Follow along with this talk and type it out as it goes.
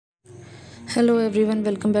Hello everyone,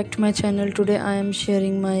 welcome back to my channel. Today I am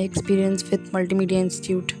sharing my experience with Multimedia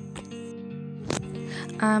Institute.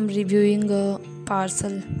 I am reviewing a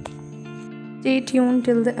parcel. Stay tuned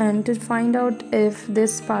till the end to find out if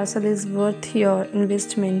this parcel is worth your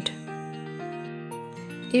investment.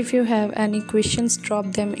 If you have any questions,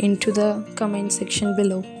 drop them into the comment section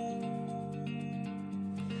below.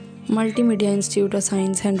 Multimedia Institute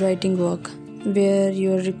assigns handwriting work, where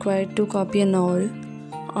you are required to copy a novel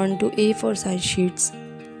onto A4 size sheets.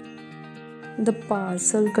 The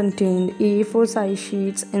parcel contained A4 size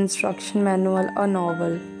sheets, instruction manual, a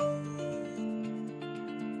novel.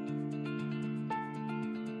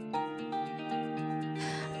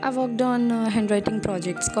 I worked on handwriting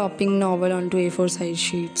projects, copying novel onto A4 size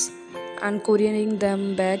sheets and couriering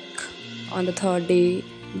them back on the third day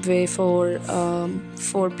before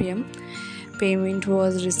 4 p.m. Payment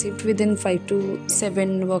was received within 5 to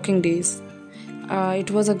 7 working days.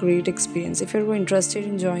 It was a great experience. If you're interested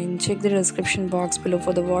in joining, check the description box below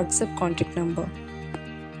for the WhatsApp contact number.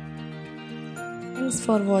 Thanks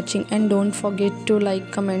for watching and don't forget to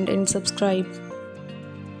like, comment and subscribe.